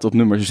nummer inderdaad op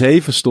nummer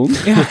 7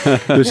 stond.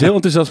 Ja. Dus heel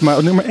enthousiast. Maar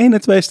op nummer 1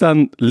 en 2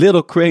 staan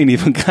Little Cranny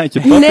van Kraantje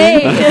Papi.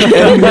 Nee.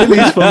 En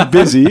Millies van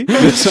Busy.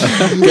 Dus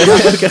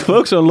krijgen we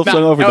ook zo'n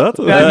lofzang over dat?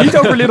 Niet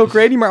over Little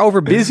Cranny, maar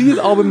over Busy. Het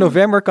album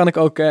November kan ik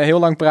ook heel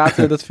lang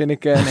praten. Dat vind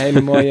ik een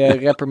hele mooie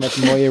rapper met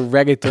mooie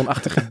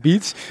reggaeton-achtige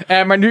beats.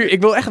 Maar nu,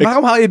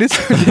 waarom haal je dit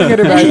soort dingen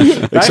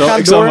erbij?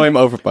 Ik zal hem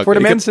overpakken. Voor de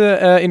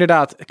mensen,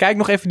 inderdaad, kijk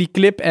nog even die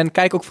clip en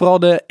kijk ook vooral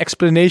de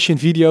explanation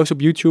video's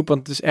op YouTube, want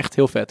het is echt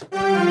heel vet.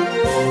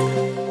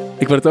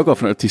 Ik wil het ook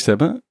over een artiest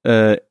hebben.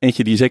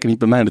 Eentje die zeker niet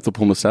bij mij in de top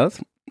 100 staat.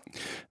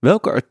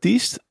 Welke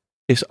artiest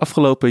is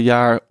afgelopen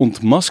jaar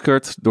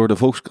ontmaskerd door de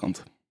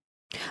Volkskrant?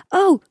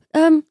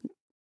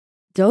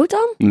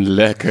 Dotan?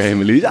 Lekker,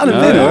 Emily. Aan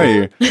het winnen hoor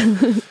hier.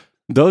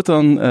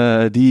 Dotan,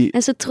 die...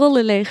 En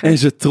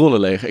zijn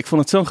trollenleger. Ik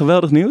vond het zo'n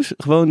geweldig nieuws.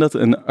 Gewoon dat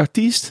een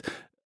artiest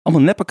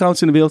allemaal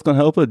nepaccounts in de wereld kan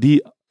helpen,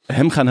 die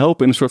hem gaan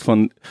helpen in een soort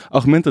van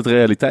augmented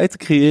realiteit te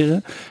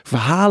creëren.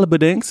 Verhalen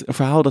bedenkt. Een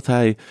verhaal dat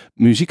hij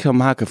muziek zou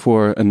maken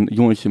voor een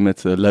jongetje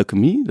met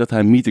leukemie. Dat hij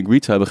een meet and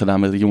greet zou hebben gedaan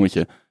met een jongetje.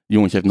 Het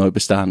jongetje heeft nooit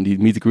bestaan. Die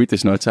meet and greet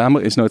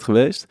is nooit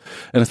geweest.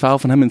 En het verhaal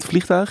van hem in het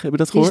vliegtuig, heb je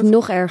dat gehoord? Die is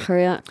nog erger,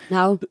 ja.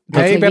 Nou,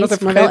 ik ben dat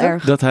even vergeten.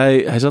 Dat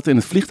hij zat in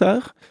het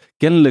vliegtuig.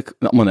 Kennelijk,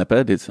 allemaal nep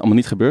hè, dit is allemaal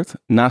niet gebeurd.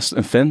 Naast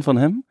een fan van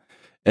hem.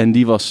 En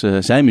die was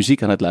zijn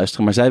muziek aan het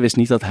luisteren. Maar zij wist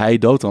niet dat hij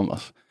Dotan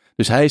was.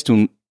 Dus hij is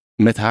toen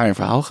met haar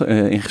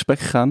in gesprek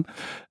gegaan.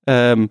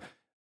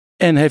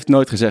 En heeft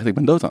nooit gezegd, ik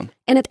ben Dotan.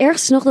 En het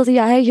ergste is nog dat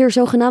hij hier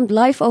zogenaamd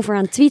live over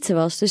aan het tweeten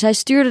was. Dus hij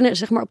stuurde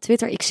zeg maar op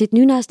Twitter, ik zit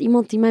nu naast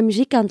iemand die mijn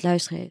muziek aan het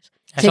luisteren is.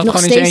 Hij zat nog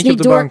gewoon steeds niet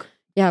op de bank.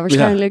 Ja,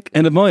 waarschijnlijk. Ja.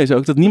 En het mooie is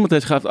ook dat niemand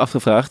heeft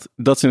afgevraagd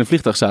dat ze in een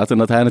vliegtuig zaten en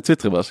dat hij aan het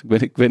twitteren was.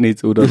 Ik weet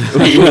niet hoe dat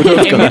kan.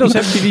 Inmiddels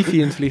heb je wifi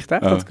in het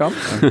vliegtuig, dat kan.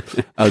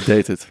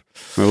 Outdated.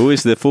 Maar hoe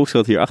is de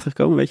Volkskrant hier achter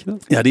gekomen, weet je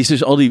dat? Ja, die is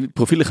dus al die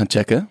profielen gaan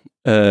checken.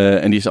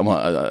 En die is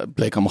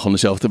bleek allemaal gewoon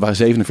dezelfde. Er waren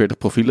 47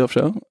 profielen of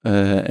zo.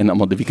 En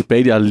allemaal de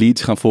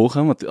Wikipedia-leads gaan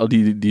volgen. Want al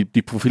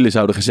die profielen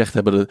zouden gezegd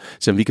hebben dat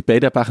ze een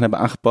Wikipedia-pagina hebben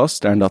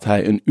aangepast. Daarin dat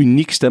hij een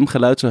uniek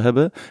stemgeluid zou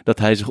hebben. Dat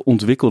hij zich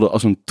ontwikkelde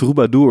als een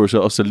troubadour,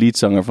 zoals de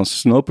leadzanger van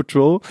Snow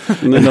Patrol.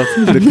 En dat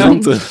de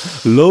kranten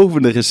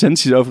lovende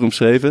recensies over hem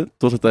schreven.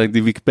 Tot uiteindelijk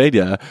die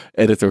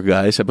Wikipedia-editor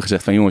guys hebben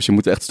gezegd van jongens, je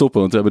moet echt stoppen.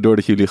 Want we hebben door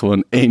dat jullie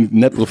gewoon 1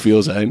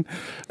 nepprofiel zijn.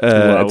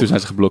 En toen zijn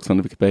ze geblokt van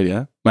de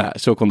Wikipedia. Maar ja,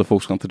 zo kwam de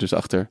Volkskrant er dus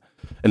achter.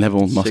 En hebben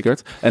we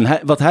ontmaskerd. En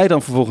wat hij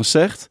dan vervolgens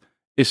zegt,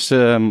 is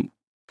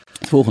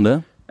het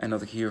volgende. En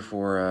dat ik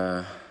hiervoor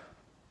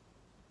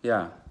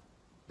de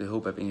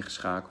hulp heb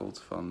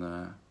ingeschakeld van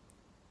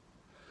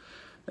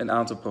een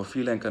aantal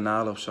profielen en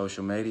kanalen op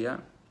social media.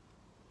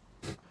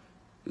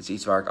 Dit is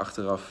iets waar ik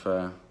achteraf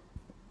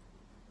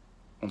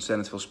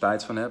ontzettend veel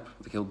spijt van heb.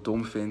 Wat ik heel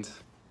dom vind.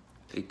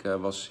 Ik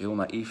was heel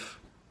naïef.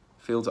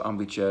 Veel te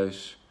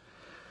ambitieus.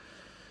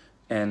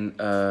 En...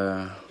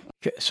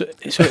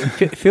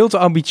 veel te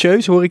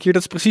ambitieus hoor ik hier.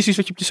 Dat is precies iets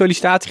wat je op je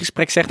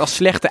sollicitatiegesprek zegt als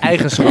slechte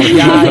eigenschap.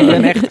 Ja,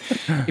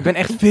 ik ben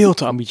echt veel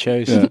te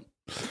ambitieus. Ja.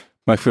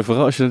 Maar ik vind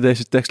vooral als je naar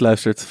deze tekst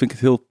luistert, vind ik het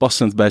heel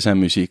passend bij zijn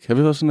muziek. Heb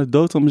je wel eens naar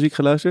Dotan muziek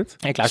geluisterd?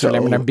 Ik luister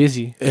alleen maar naar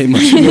Busy.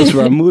 Emotioneel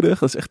zwaarmoedig.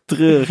 Dat is echt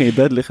treurig in je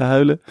bed liggen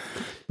huilen.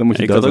 Dan moet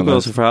je ik had ook wel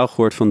eens een verhaal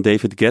gehoord van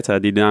David Guetta,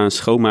 die na een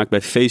schoonmaak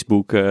bij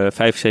Facebook 75%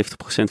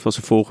 van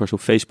zijn volgers op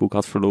Facebook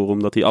had verloren,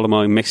 omdat die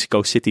allemaal in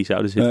Mexico City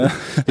zouden zitten.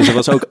 Dus dat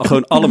was ook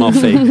gewoon allemaal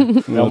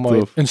fake. Wel mooi.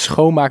 Tof. Een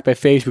schoonmaak bij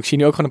Facebook. Ik zie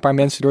nu ook gewoon een paar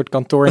mensen door het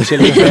kantoor in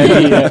Silicon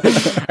Valley.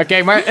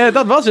 Oké, maar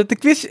dat was het. De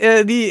quiz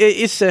die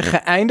is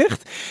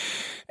geëindigd.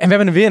 En we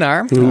hebben een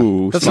winnaar.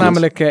 Dat is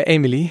namelijk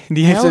Emily.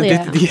 Die heeft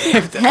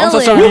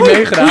altijd zo niet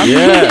meegedaan.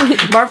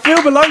 Yeah. Maar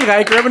veel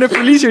belangrijker, we hebben een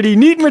verliezer die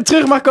niet meer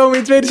terug mag komen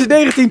in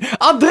 2019.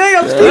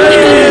 Andreas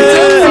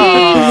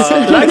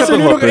Luister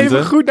nu nog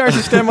even goed naar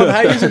zijn stem, want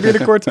hij is er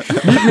binnenkort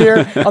niet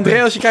meer.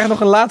 Andreas, je krijgt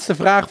nog een laatste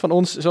vraag van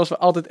ons, zoals we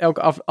altijd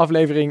elke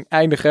aflevering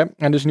eindigen.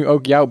 En dus nu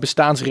ook jouw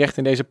bestaansrecht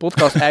in deze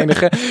podcast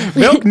eindigen.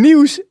 Welk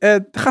nieuws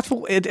gaat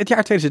het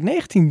jaar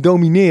 2019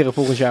 domineren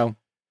volgens jou?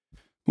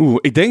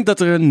 Ik denk dat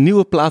er een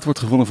nieuwe plaat wordt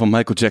gevonden van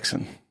Michael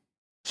Jackson.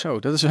 Zo,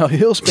 dat is wel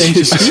heel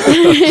specifiek.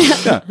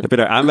 Ja. Heb je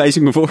daar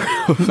aanwijzingen voor?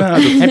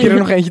 Heb je er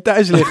nog eentje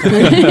thuis liggen?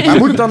 Maar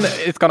moet het dan...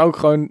 Het kan ook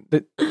gewoon...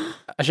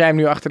 Als jij hem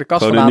nu achter de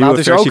kast vandaan haalt,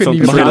 is er ook een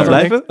nieuwe plaat.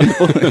 Blijven?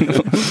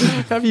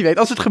 Ja, wie weet.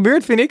 Als het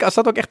gebeurt, vind ik, als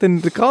dat ook echt in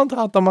de krant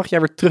haalt, dan mag jij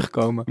weer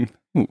terugkomen.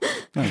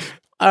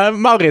 Nice.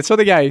 Maurits, wat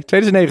denk jij?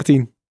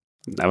 2019.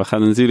 Nou, we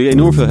gaan natuurlijk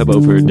enorm veel hebben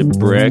over de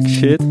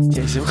Brexit.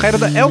 Jezus, hoe ga je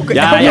dat dan elke...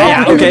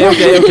 Ja,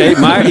 oké.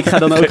 Maar ik ga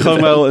dan ook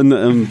gewoon wel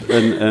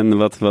een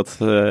wat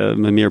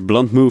meer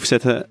blunt move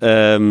zetten.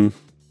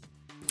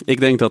 Ik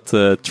denk dat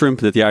Trump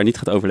dit jaar niet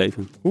gaat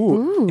overleven.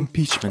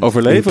 Impeachment.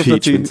 Overleven?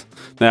 Impeachment.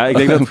 Nou ja, ik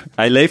denk dat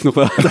hij leeft nog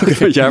wel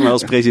het jaar, maar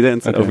als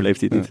president overleeft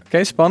hij het niet.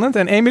 Oké, spannend.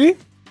 En Emily?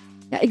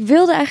 Ja, ik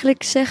wilde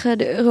eigenlijk zeggen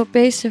de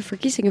Europese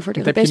verkiezingen voor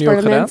het Europees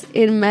Parlement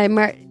in mei,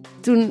 maar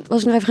toen was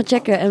ik nog even gaan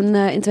checken. En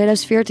in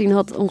 2014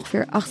 had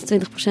ongeveer 28%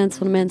 van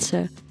de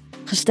mensen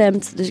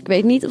gestemd. Dus ik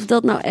weet niet of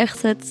dat nou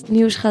echt het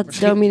nieuws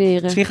gaat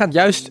domineren. Misschien gaat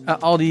juist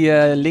al die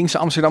linkse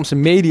Amsterdamse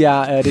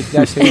media dit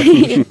juist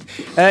heel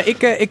erg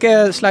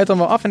ik sluit dan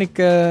wel af en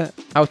ik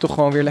hou toch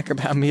gewoon weer lekker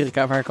bij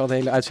Amerika, waar ik al de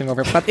hele uitzending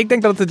over heb gehad. Ik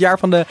denk dat het jaar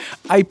van de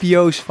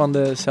IPO's van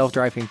de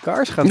self-driving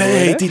cars gaat worden.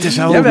 Nee, dit is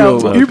zo.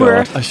 Jawel,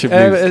 Uber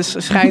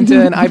schijnt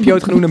een IPO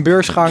te gaan doen, een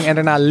beursgang. En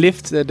daarna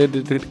Lyft,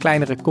 de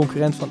kleinere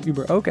concurrent van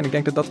Uber ook. En ik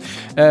denk dat dat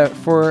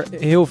voor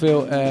heel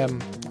veel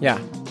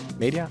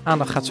media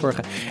aandacht gaat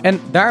zorgen. En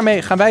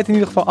daarmee gaan wij het in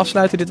ieder geval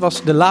afsluiten. Dit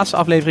was de laatste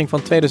aflevering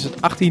van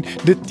 2018.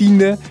 De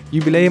 10e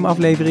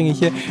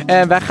jubileumafleveringetje.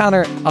 En wij gaan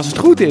er, als het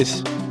goed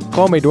is,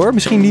 gewoon mee door.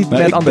 Misschien niet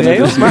met andere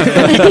regels, maar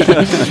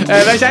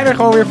wij zijn er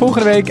gewoon weer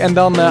volgende week. En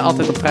dan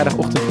altijd op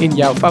vrijdagochtend in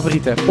jouw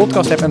favoriete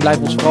podcast app. En blijf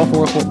ons vooral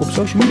volgen op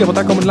social media, want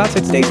daar komen de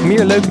laatste tijd steeds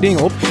meer leuke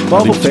dingen op.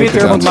 Behalve op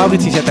Twitter, want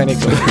Maurits zet daar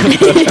niks op.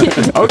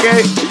 Oké,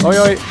 hoi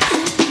hoi.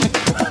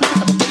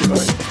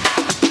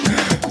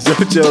 Zo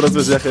chill dat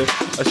we zeggen,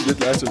 als je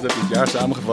dit luistert, heb je het jaar samengevat.